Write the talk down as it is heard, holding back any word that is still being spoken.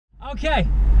Okay.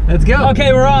 Let's go.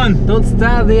 Okay, we're on. Don't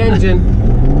start the engine.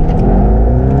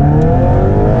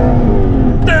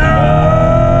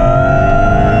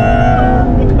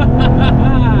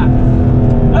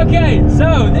 Okay,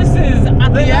 so this is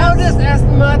the loudest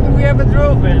Aston Martin we ever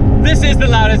drove in. This is the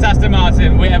loudest Aston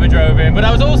Martin we ever drove in. But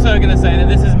I was also going to say that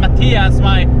this is Matthias,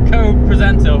 my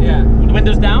co-presenter. Yeah. The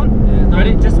windows down. Yeah, no,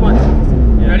 ready? Just one.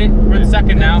 Yeah. Ready? We're in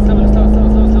second now. Slower.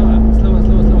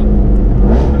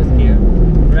 First gear.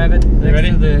 Grab it.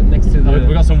 Next to the.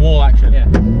 We got some wall action. Yeah.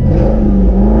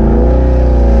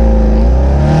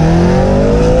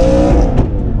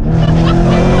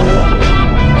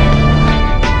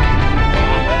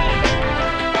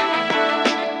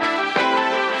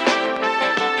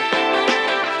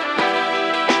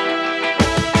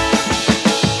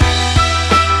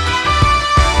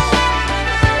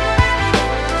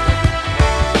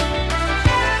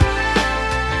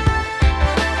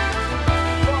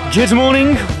 Good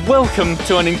morning, welcome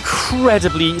to an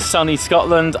incredibly sunny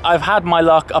Scotland. I've had my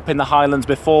luck up in the Highlands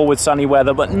before with sunny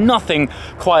weather, but nothing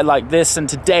quite like this. And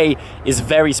today is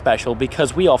very special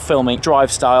because we are filming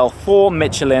Drive Style for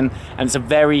Michelin, and it's a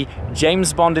very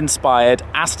James Bond inspired,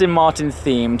 Aston Martin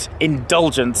themed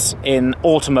indulgence in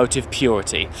automotive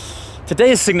purity.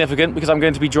 Today is significant because I'm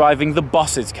going to be driving the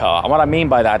boss's car, and what I mean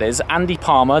by that is Andy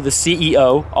Palmer, the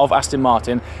CEO of Aston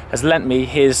Martin, has lent me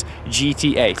his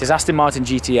GT8, his Aston Martin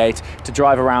GT8, to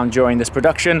drive around during this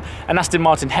production, and Aston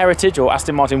Martin Heritage, or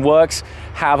Aston Martin Works,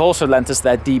 have also lent us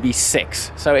their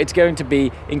DB6. So it's going to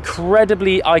be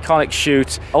incredibly iconic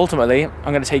shoot. Ultimately,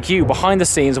 I'm going to take you behind the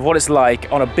scenes of what it's like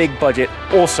on a big budget,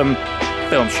 awesome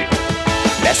film shoot.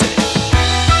 Let's do it.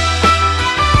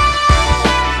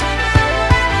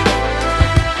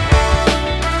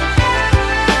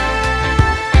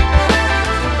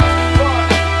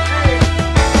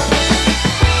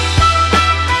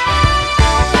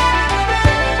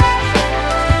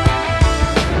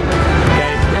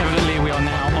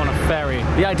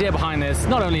 The idea behind this,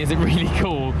 not only is it really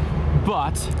cool,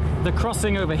 but the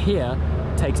crossing over here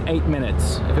takes 8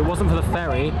 minutes. If it wasn't for the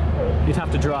ferry, you'd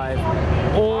have to drive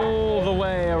all the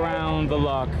way around the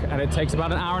lock, and it takes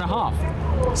about an hour and a half.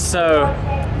 So,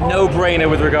 no-brainer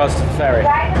with regards to the ferry.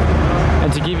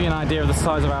 And to give you an idea of the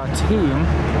size of our team,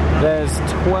 there's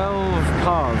 12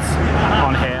 cars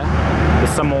on here.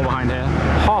 There's some more behind here.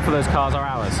 Half of those cars are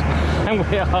ours. And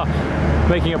we are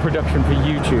making a production for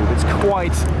YouTube. It's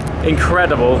quite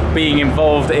incredible being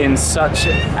involved in such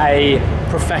a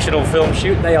professional film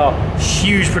shoot. They are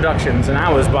huge productions, and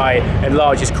ours by and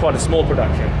large is quite a small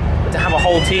production. But to have a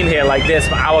whole team here like this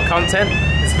for our content,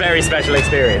 it's a very special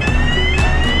experience.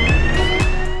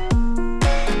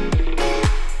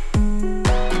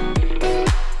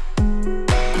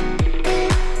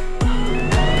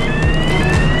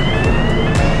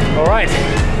 All right,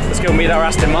 let's go meet our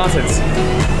Aston Martins.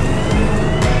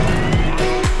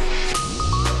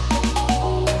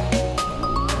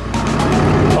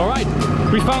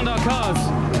 We found our cars.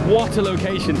 What a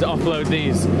location to offload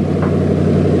these.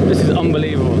 This is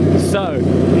unbelievable. So,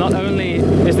 not only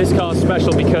is this car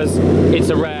special because it's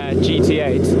a rare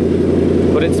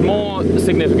GT8, but it's more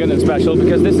significant and special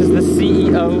because this is the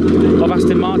CEO of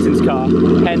Aston Martin's car,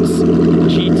 hence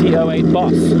GT8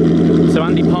 boss. So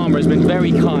Andy Palmer has been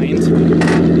very kind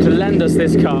to lend us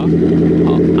this car,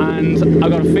 and I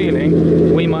got a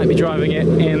feeling we might be driving it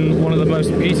in one of the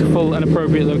most beautiful and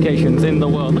appropriate locations in the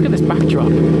world. Look at this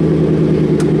backdrop.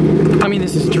 I mean,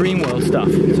 this is dream world stuff,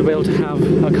 to be able to have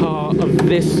a car of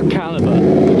this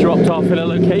caliber dropped off in a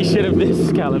location of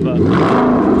this caliber.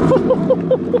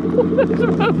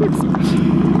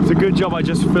 It's a good job I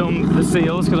just filmed the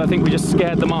seals, because I think we just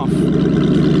scared them off.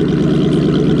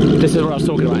 This is what I was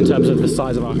talking about in terms of the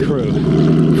size of our crew.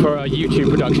 For a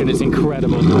YouTube production, it's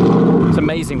incredible. It's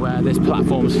amazing where this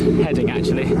platform's heading,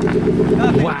 actually.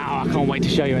 Wow, I can't wait to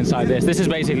show you inside this. This is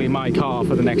basically my car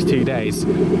for the next 2 days.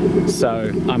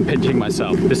 So I'm pinching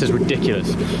myself. This is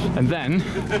ridiculous. And then,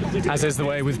 as is the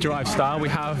way with Drive Style, we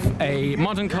have a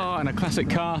modern car and a classic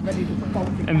car.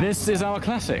 And this is our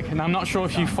classic. And I'm not sure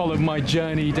if you followed my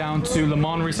journey down to Le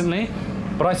Mans recently,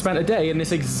 but I spent a day in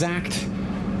this exact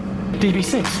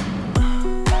DB6.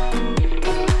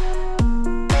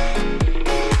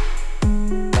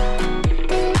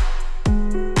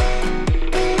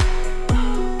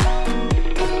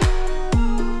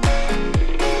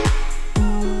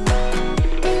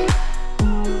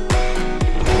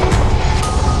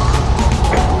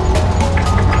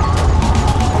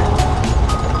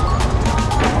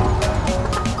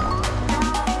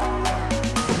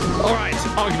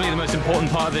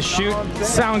 important part of the shoot.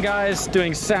 Sound guys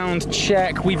doing sound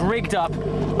check. We've rigged up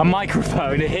a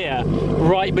microphone here,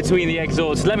 right between the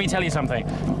exhausts. Let me tell you something.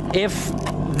 If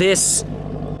this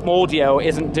audio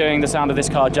isn't doing the sound of this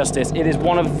car justice, it is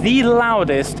one of the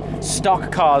loudest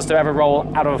stock cars to ever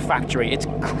roll out of a factory. It's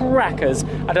crackers.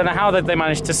 I don't know how they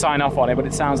managed to sign off on it, but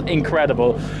it sounds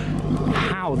incredible.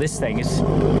 How this thing is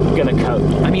gonna cope.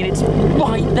 I mean, it's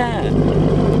right there,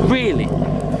 really.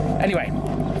 Anyway,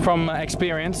 from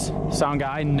experience, sound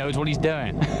guy knows what he's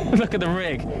doing. Look at the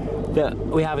rig that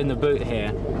we have in the boot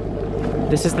here.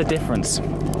 This is the difference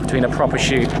between a proper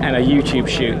shoot and a YouTube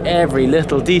shoot. Every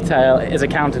little detail is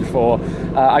accounted for.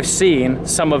 I've seen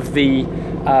some of the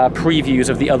previews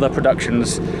of the other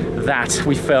productions that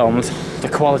we filmed. The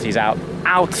quality's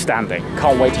outstanding.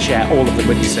 Can't wait to share all of them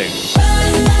with you soon.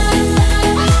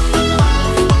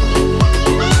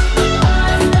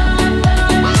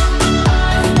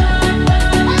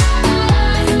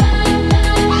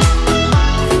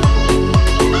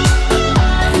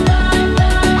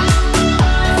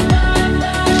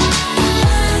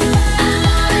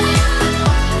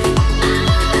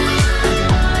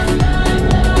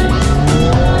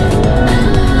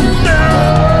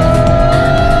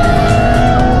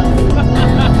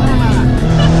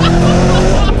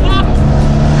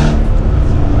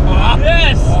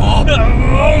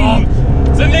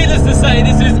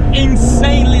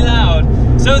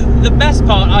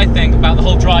 I think about the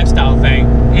whole drive style thing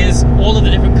is all of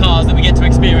the different cars that we get to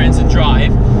experience and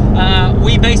drive.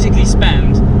 We basically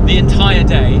spend the entire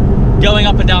day going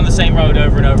up and down the same road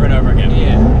over and over and over again.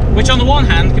 Yeah. Which on the one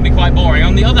hand can be quite boring.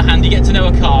 On the other hand, you get to know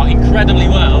a car incredibly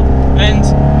well. And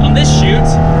on this shoot,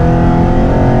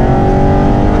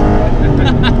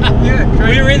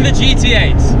 we were in the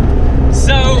GT8.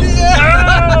 So,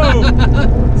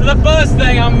 so the first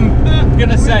thing I'm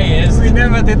gonna say is, we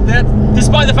never did that.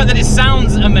 Despite the fact that it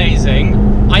sounds amazing,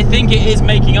 I think it is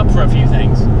making up for a few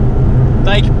things.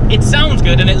 Like, it sounds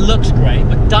good and it looks great,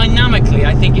 but dynamically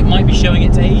I think it might be showing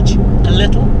its age a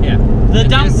little. Yeah. The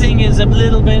damping is a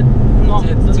little bit not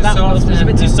too soft. It's a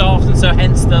bit too soft, and so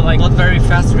hence the like not very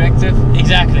fast reactive.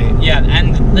 Exactly. Yeah,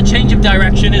 and the change of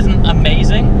direction isn't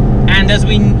amazing. And as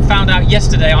we found out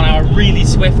yesterday on our really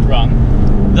swift run,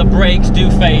 the brakes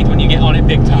do fade when you get on it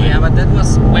big time. Yeah, but that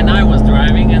was when I was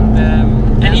driving,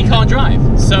 and he can't drive.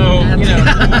 So you know,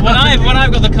 when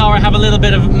I've got the car, I have a little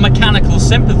bit of mechanical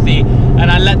sympathy,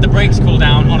 and I let the brakes cool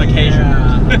down on occasion.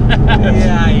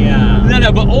 Yeah.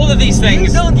 No, but all of these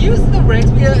things. You don't use the brakes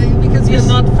because you're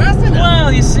not fast enough.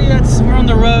 Well, you see, we're on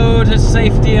the road, there's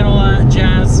safety and all that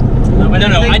jazz. No,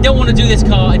 I don't want to do this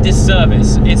car a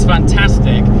disservice. It's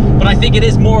fantastic, but I think it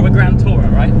is more of a Grand Tourer,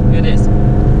 right? It is,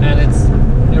 and it's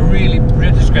a really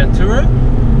British Grand Tourer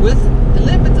with a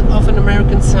little bit of an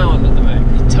American sound at the back.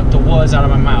 You took the words out of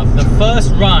my mouth. The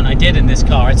first run I did in this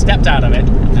car, I stepped out of it,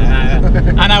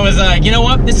 and I was like, you know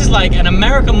what? This is like an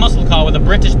American muscle car with a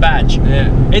British badge.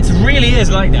 Yeah. It really is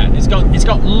like that. It's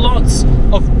got lots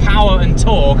of power and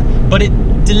torque, but it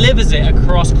delivers it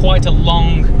across quite a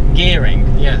long gearing.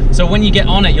 Yeah. So when you get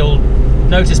on it, you'll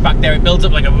notice back there it builds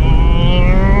up like a,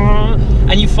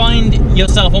 and you find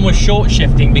yourself almost short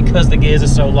shifting because the gears are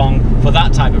so long for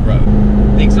that type of road.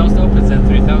 The exhaust opens at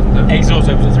 3,000. Exhaust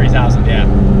opens at 3,000, yeah.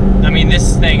 I mean,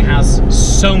 this thing has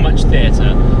so much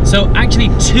theatre. So actually,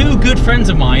 two good friends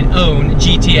of mine own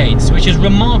GT8s, which is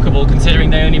remarkable considering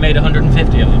they only made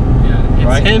 150 of them. Yeah, it's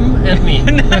right? him and me.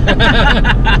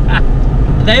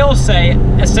 They all say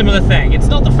a similar thing. It's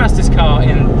not the fastest car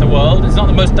in the world, it's not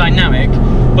the most dynamic,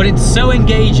 but it's so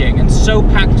engaging and so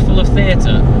packed full of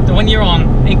theatre that when you're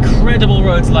on incredible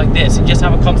roads like this, you just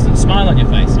have a constant smile on your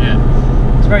face. Yeah.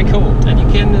 It's very cool. And you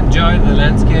can enjoy the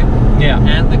landscape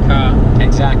and the car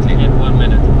exactly in 1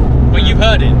 minute. But you've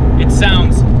heard it. It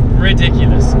sounds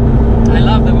ridiculous. I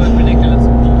love the word ridiculous.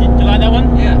 You like that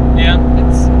one? Yeah. Yeah.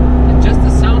 It's just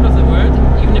the sound of the word,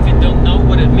 even if you don't know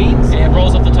what it means. It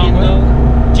rolls off the tongue.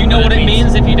 Do you know what it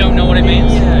means if you don't know what it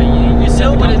means? Yeah, you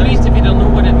know what it means if you don't know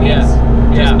what it means.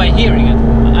 Just by hearing it.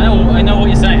 I know what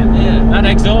you're saying. Yeah. That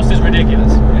exhaust is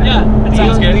ridiculous. Yeah, it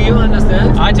sounds good. Do you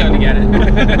understand? I totally get it.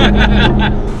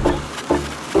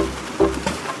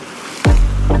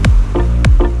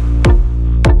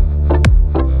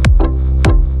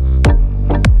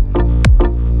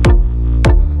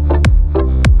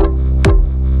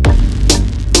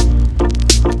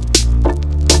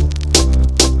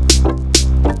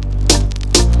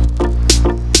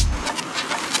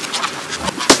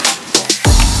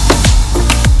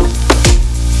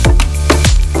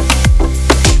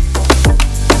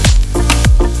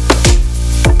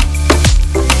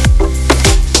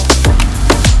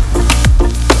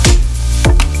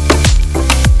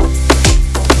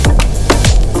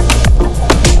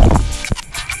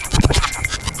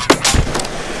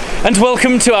 And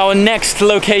welcome to our next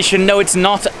location. No, it's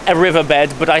not a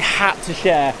riverbed, but I had to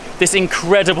share this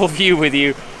incredible view with you.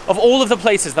 Of all of the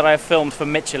places that I have filmed for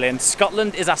Michelin,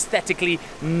 Scotland is aesthetically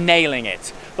nailing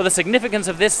it. But the significance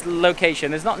of this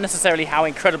location is not necessarily how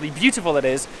incredibly beautiful it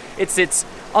is, it's its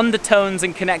undertones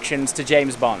and connections to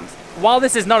James Bond. While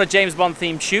this is not a James Bond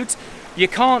themed shoot, you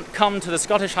can't come to the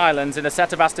Scottish Highlands in a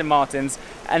set of Aston Martins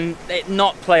and it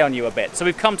not play on you a bit. So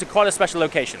we've come to quite a special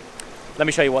location. Let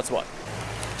me show you what's what.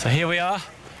 So here we are.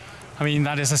 I mean,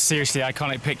 that is a seriously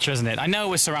iconic picture, isn't it? I know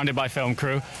we're surrounded by film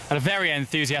crew and a very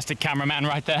enthusiastic cameraman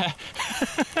right there.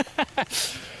 But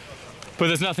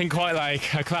there's nothing quite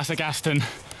like a classic Aston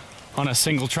on a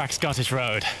single track Scottish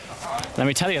road. Let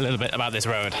me tell you a little bit about this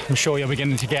road. I'm sure you're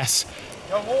beginning to guess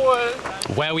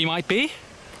where we might be.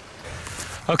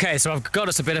 Okay, so I've got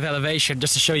us a bit of elevation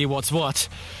just to show you what's what.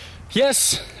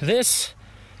 Yes, this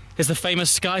is the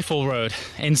famous Skyfall Road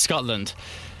in Scotland.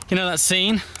 You know that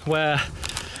scene where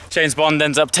James Bond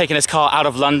ends up taking his car out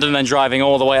of London and driving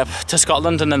all the way up to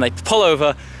Scotland, and then they pull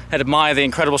over and admire the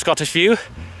incredible Scottish view?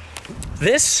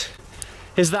 This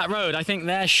is that road. I think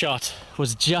their shot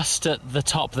was just at the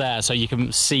top there, so you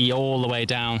can see all the way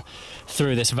down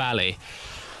through this valley.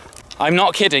 I'm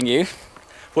not kidding you.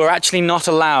 We're actually not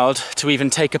allowed to even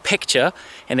take a picture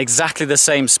in exactly the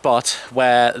same spot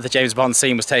where the James Bond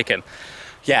scene was taken.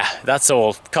 Yeah, that's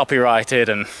all copyrighted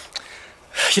and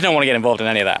you don't want to get involved in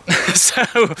any of that.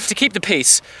 So to keep the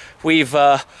peace, we've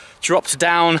dropped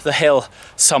down the hill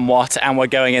somewhat and we're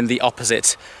going in the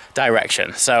opposite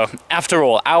direction. So after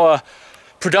all, our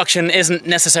production isn't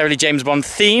necessarily James Bond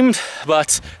themed,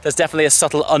 but there's definitely a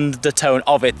subtle undertone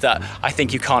of it that I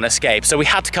think you can't escape. So we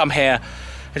had to come here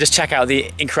and just check out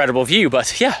the incredible view.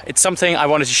 But yeah, it's something I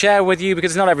wanted to share with you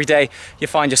because it's not every day you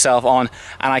find yourself on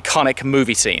an iconic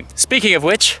movie scene. Speaking of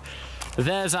which,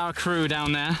 there's our crew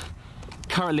down there.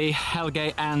 Currently,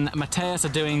 Helge and Matthias are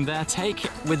doing their take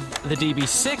with the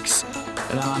DB6,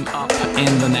 and then I'm up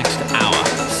in the next hour.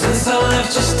 Since I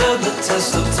left, you stood the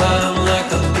test of time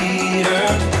like a leader.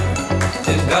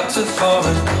 It got too far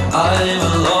and I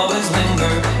will always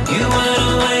linger. You went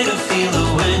away to feel the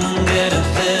wind getting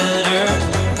thinner.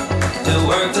 It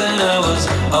worked and I was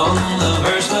on the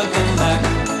verge looking back.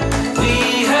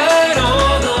 We had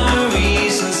all the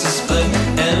reasons to split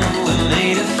and we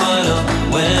made it final.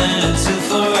 Went into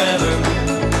forever.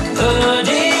 The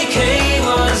decay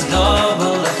was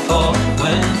double the fall.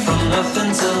 Went from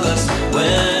nothing to less.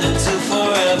 Went into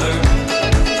forever.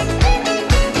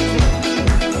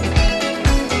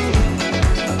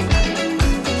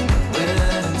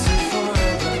 Went into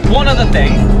forever. One other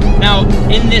thing, now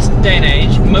in this day and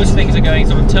age, most things are going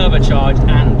sort of turbocharged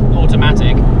and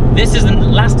automatic. This is the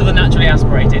last of the naturally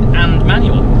aspirated and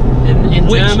manual. In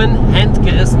German,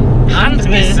 handgerissen.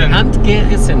 Handgerissen.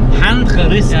 Handgerissen.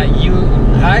 Handgerissen. Yeah, you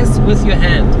rise with your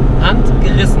hand.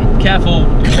 Handgerissen. Careful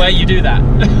where you do that.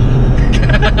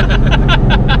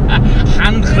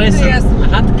 Handgerissen.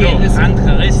 Handgerissen.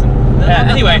 Handgerissen.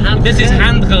 Anyway, this is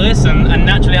handgerissen and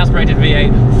naturally aspirated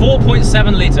V8,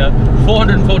 4.7 litre,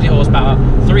 440 horsepower,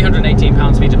 318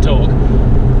 pounds-feet of torque.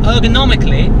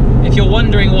 Ergonomically, if you're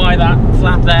wondering why that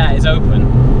flap there is open,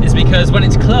 is because when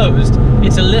it's closed,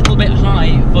 it's a little bit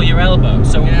high for your elbow.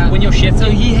 So when you're shifting, so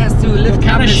he has to lift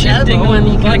kind up of his shifting elbow and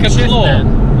he can like a shift claw.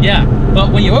 then. Yeah,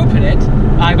 but when you open it,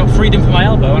 I've got freedom for my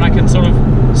elbow and I can sort of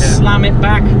slam it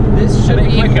back. This should a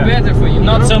bit be even quicker. better for you.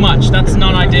 Not so much. That's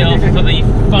not ideal for the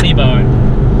funny bone.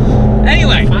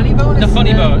 Anyway, Funny bone the is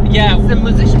funny bone. Yeah, it's the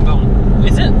musician bone.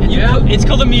 is it? It's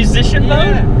called the musician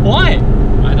Yeah. bone. Why?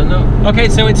 I don't know. Okay,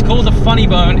 so it's called the funny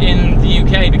bone in the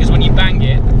UK because when you bang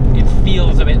it, it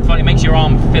feels a bit funny. It makes your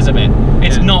arm fizz a bit.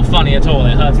 It's not funny at all.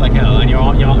 It hurts like hell, and your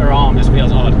arm just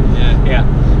feels odd. Yeah.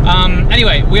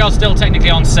 Anyway, we are still technically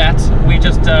on set. We've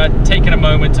just taken a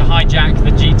moment to hijack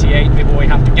the GT8 before we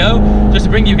have to go, just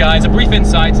to bring you guys a brief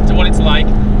insight to what it's like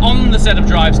on the set of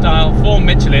Drive Style for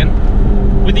Michelin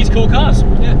with these cool cars.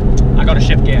 Yeah.